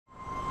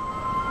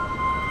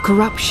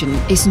Corruption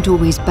isn't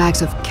always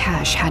bags of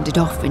cash handed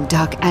off in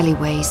dark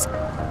alleyways.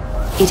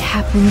 It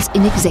happens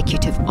in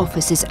executive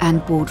offices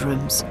and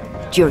boardrooms,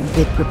 during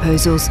bid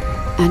proposals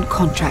and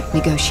contract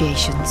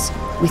negotiations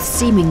with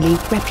seemingly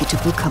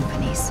reputable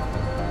companies.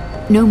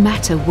 No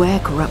matter where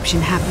corruption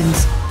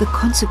happens, the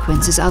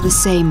consequences are the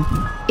same: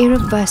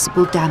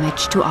 irreversible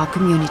damage to our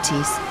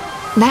communities.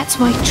 That's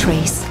why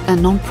Trace, a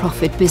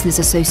non-profit business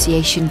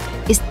association,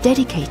 is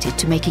dedicated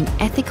to making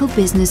ethical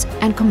business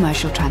and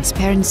commercial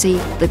transparency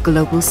the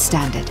global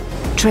standard.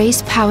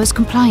 Trace powers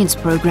compliance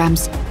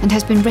programs and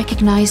has been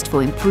recognized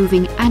for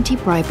improving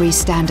anti-bribery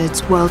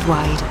standards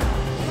worldwide.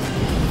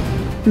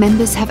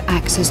 Members have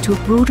access to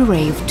a broad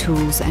array of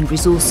tools and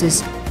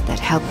resources that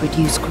help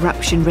reduce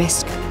corruption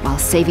risk while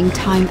saving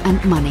time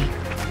and money.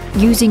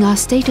 Using our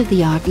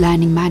state-of-the-art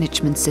learning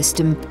management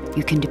system,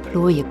 you can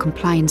deploy a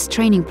compliance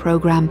training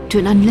program to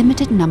an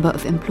unlimited number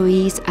of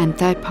employees and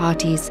third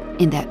parties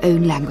in their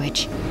own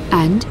language.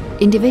 And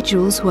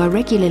individuals who are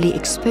regularly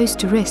exposed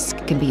to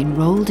risk can be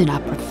enrolled in our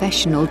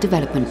professional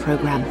development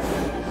program.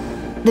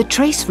 The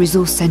Trace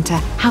Resource Centre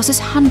houses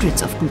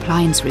hundreds of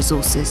compliance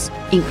resources,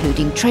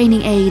 including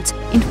training aids,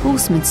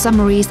 enforcement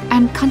summaries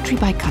and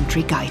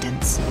country-by-country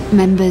guidance.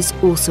 Members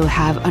also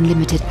have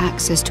unlimited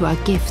access to our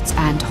gifts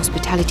and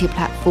hospitality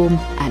platform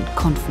and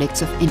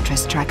conflicts of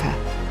interest tracker.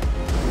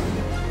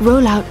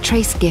 Roll out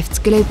Trace gifts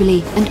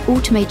globally and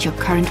automate your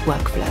current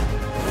workflow.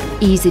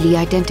 Easily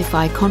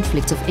identify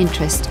conflicts of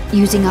interest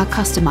using our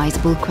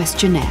customizable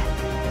questionnaire.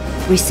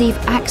 Receive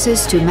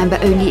access to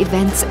member-only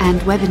events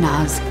and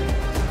webinars.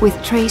 With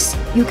Trace,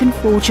 you can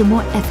forge a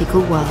more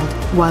ethical world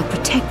while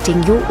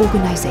protecting your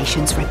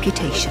organization's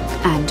reputation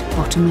and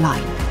bottom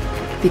line.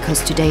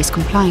 Because today's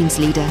compliance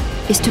leader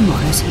is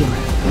tomorrow's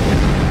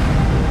hero.